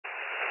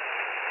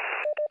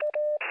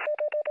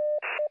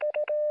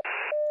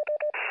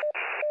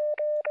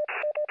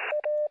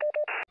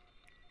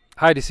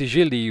Hi, this is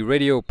Gilles, the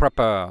radio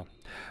prepper.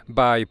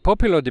 By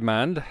popular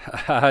demand,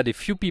 I had a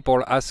few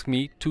people ask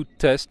me to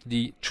test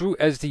the true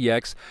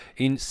SDX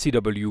in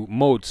CW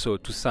mode, so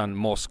to sound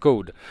Morse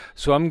code.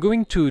 So I'm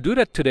going to do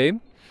that today,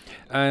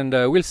 and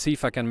we'll see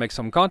if I can make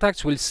some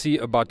contacts. We'll see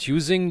about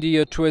using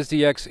the true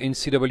SDX in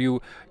CW.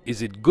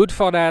 Is it good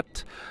for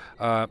that?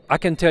 I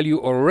can tell you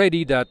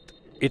already that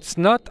it's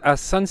not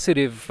as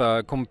sensitive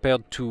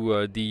compared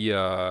to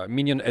the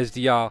Minion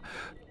SDR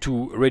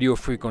to radio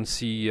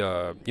frequency,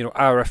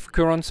 RF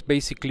currents,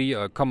 basically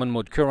common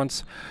mode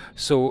currents.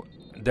 So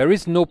there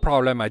is no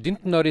problem. I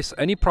didn't notice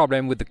any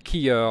problem with the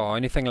keyer or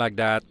anything like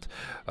that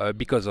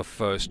because of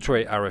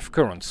stray RF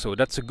currents. So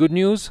that's a good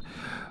news.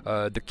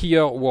 The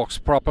keyer works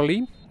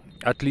properly,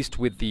 at least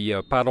with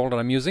the paddle that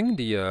I'm using,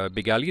 the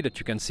Big Alley that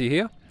you can see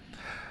here.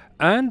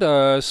 And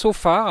so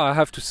far, I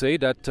have to say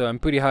that I'm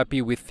pretty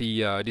happy with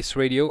the this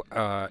radio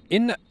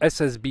in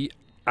SSB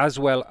as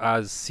well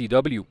as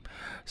CW.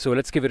 So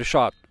let's give it a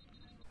shot.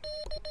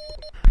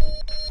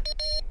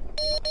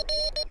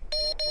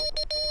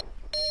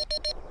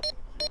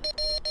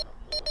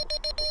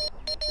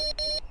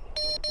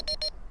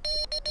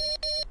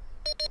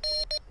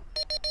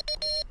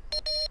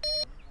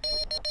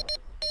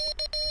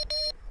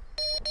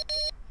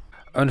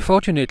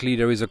 Unfortunately,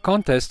 there is a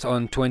contest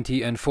on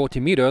 20 and 40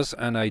 meters,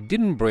 and I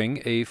didn't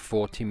bring a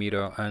 40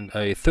 meter and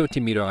a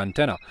 30 meter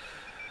antenna.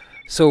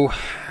 So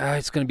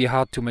it's going to be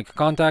hard to make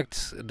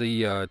contact.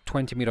 The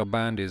 20 meter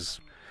band is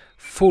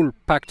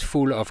packed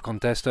full of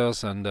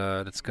contesters, and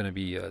it's going to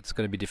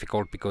be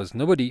difficult because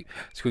nobody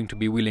is going to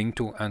be willing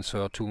to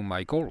answer to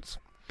my calls,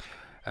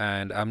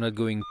 and I'm not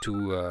going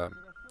to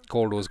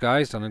call those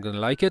guys. They're not going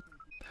to like it.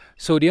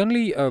 So the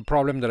only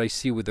problem that I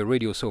see with the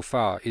radio so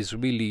far is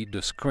really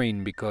the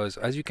screen, because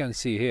as you can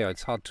see here,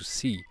 it's hard to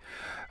see.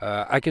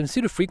 I can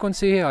see the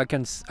frequency here.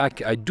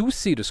 I do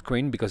see the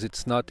screen because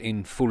it's not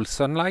in full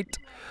sunlight,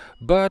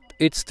 but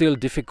it's still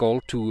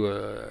difficult to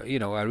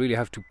I really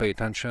have to pay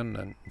attention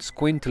and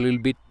squint a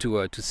little bit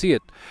to see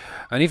it.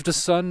 And if the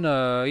sun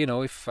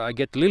if I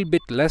get a little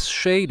bit less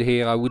shade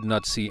here, I would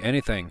not see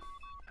anything.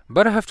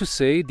 But I have to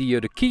say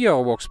the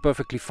keyer works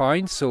perfectly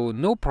fine, so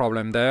no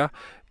problem there.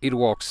 It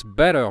works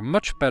better,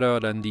 much better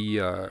than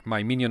the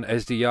my Minion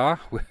SDR,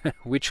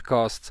 which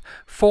costs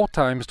 4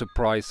 times the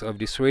price of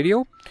this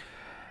radio.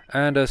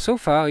 And so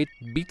far it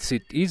beats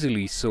it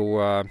easily,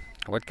 so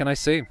what can I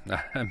say?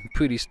 I'm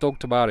pretty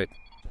stoked about it.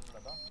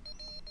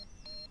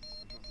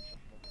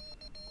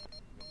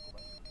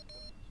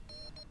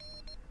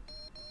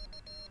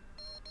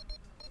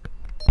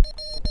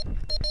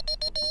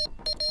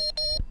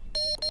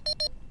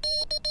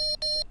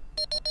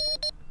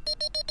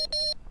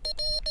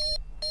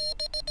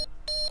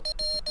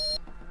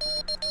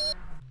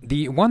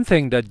 The one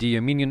thing that the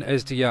Minion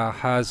SDR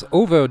has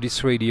over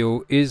this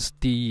radio is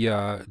the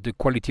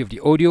quality of the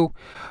audio.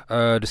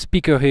 The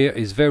speaker here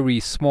is very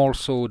small,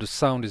 so the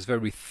sound is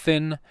very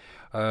thin.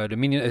 The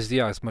Minion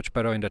SDR is much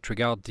better in that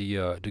regard.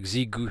 The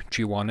Xiegu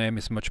G1M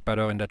is much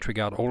better in that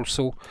regard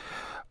also.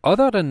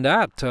 Other than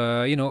that,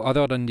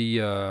 other than the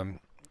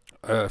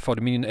for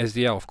the Minion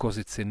SDR, of course,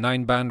 it's a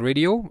 9-band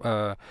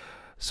radio.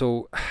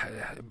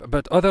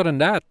 But other than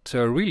that,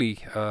 really,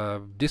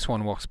 this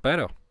one works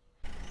better.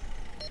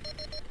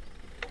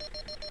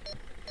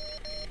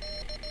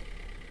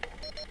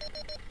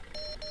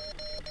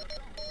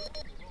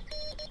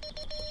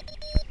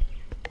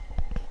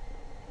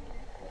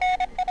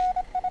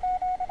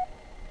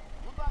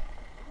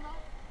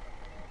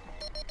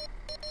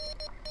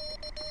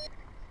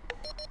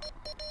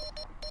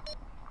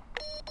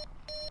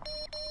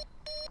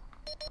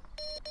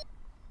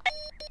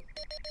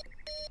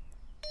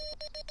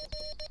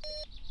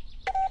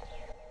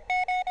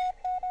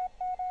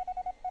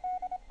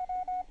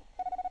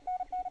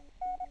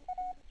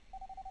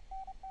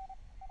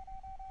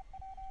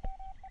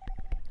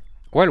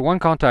 Well, one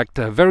contact,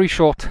 very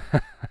short.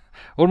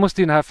 Almost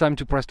didn't have time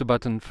to press the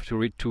button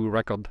to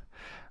record.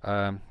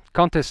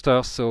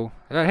 Contester, so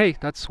hey,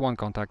 that's one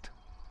contact.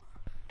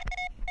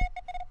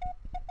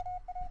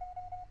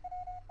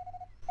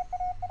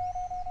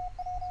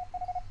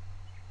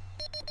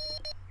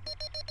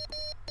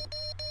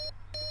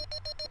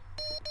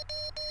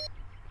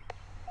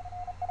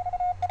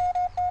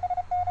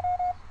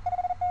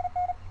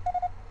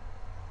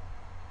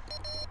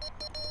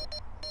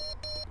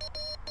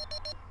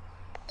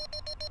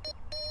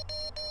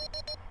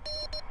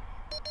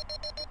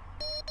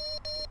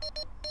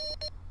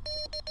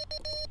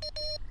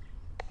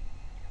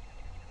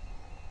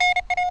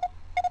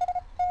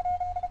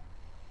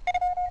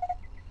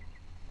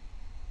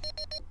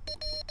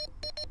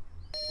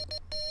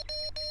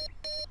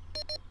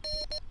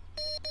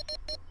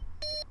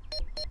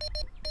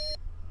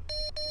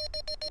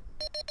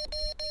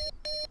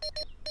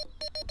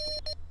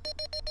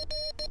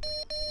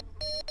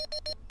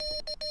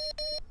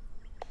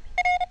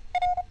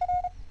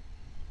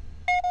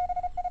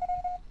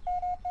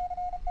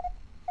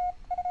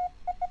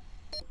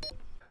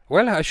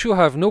 Well, I sure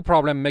have no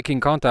problem making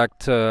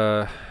contact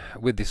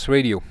with this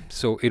radio,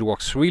 so it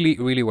works really,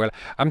 really well.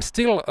 I'm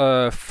still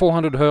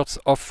 400 Hertz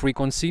off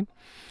frequency,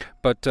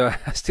 but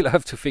I still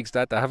have to fix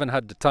that. I haven't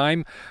had the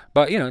time,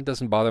 but it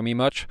doesn't bother me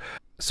much.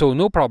 So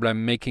no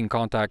problem making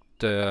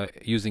contact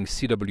using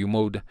CW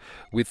mode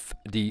with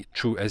the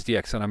true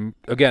SDX. And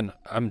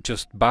I'm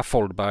just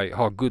baffled by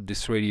how good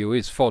this radio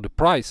is for the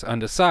price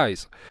and the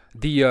size.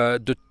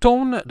 The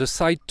tone, the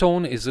side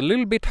tone, is a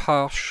little bit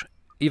harsh.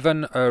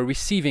 Even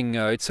receiving,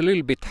 it's a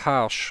little bit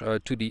harsh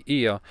to the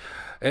ear.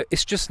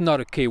 It's just not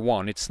a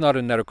K1. It's not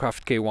an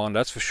aircraft K1,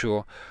 that's for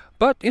sure.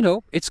 But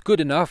it's good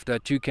enough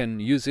that you can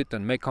use it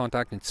and make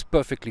contact. It's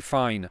perfectly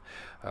fine.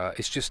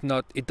 It's just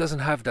not. It doesn't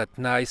have that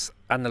nice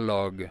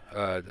analog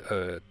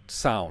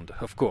sound,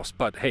 of course.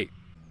 But hey,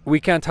 we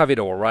can't have it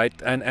all, right?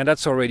 And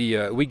that's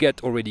already we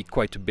get already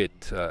quite a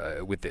bit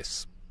with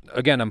this.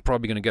 Again, I'm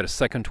probably going to get a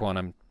second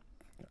one.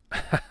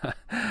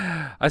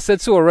 I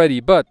said so already,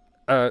 but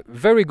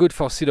very good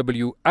for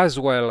CW as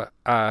well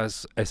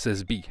as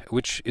SSB,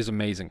 which is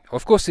amazing.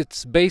 Of course,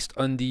 it's based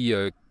on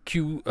the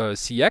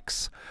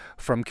QCX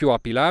from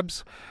QRP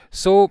Labs,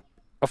 so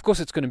of course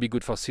it's going to be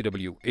good for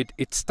CW.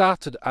 It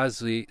started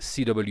as a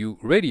CW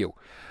radio,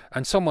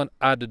 and someone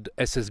added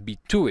SSB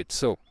to it.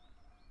 So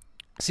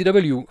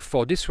CW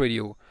for this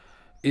radio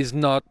is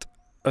not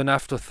an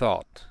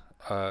afterthought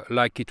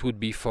like it would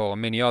be for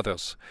many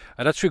others.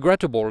 And that's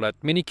regrettable that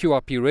many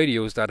QRP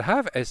radios that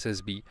have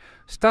SSB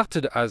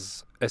started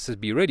as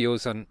SSB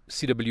radios, and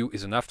CW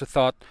is an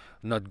afterthought,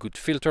 not good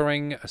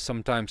filtering.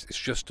 Sometimes it's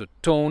just a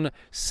tone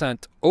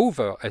sent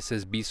over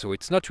SSB, so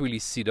it's not really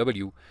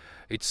CW.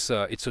 It's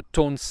a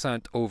tone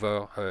sent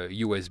over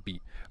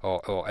USB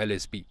or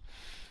LSB.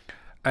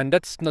 And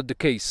that's not the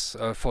case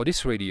for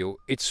this radio.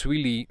 It's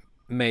really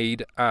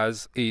made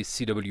as a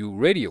CW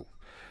radio.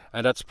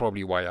 And that's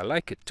probably why I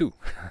like it too.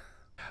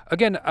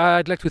 Again,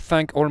 I'd like to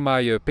thank all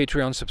my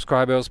Patreon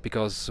subscribers,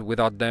 because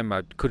without them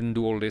I couldn't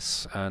do all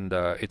this, and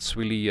it's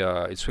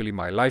really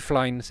my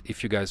lifeline.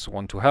 If you guys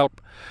want to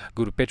help,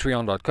 go to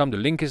patreon.com. The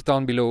link is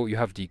down below. You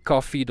have the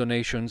coffee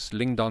donations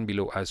link down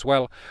below as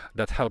well.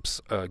 That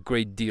helps a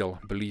great deal,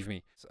 believe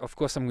me. Of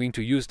course, I'm going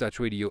to use that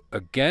radio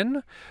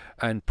again,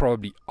 and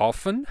probably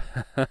often.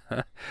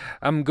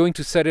 I'm going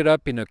to set it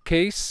up in a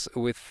case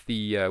with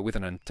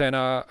an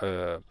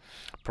antenna,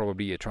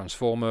 probably a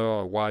transformer,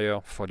 a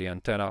wire for the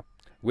antenna.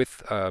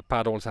 With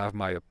paddles, I have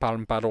my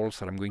palm paddles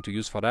that I'm going to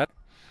use for that,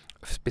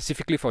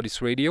 specifically for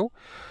this radio.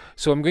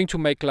 So I'm going to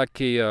make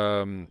like a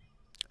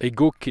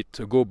Go kit,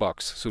 a Go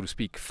box, so to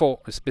speak,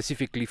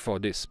 specifically for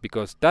this,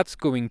 because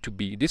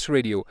this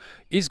radio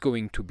is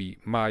going to be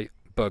my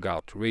bug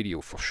out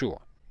radio for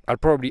sure. I'll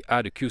probably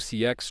add a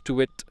QCX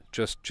to it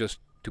just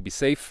to be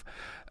safe,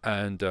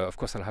 and of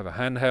course I'll have a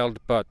handheld.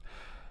 But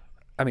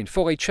I mean,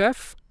 for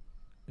HF,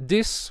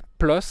 this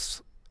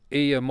plus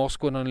a Morse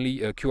code only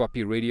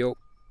QRP radio,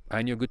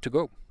 and you're good to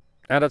go.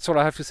 And that's all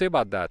I have to say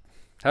about that.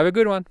 Have a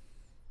good one.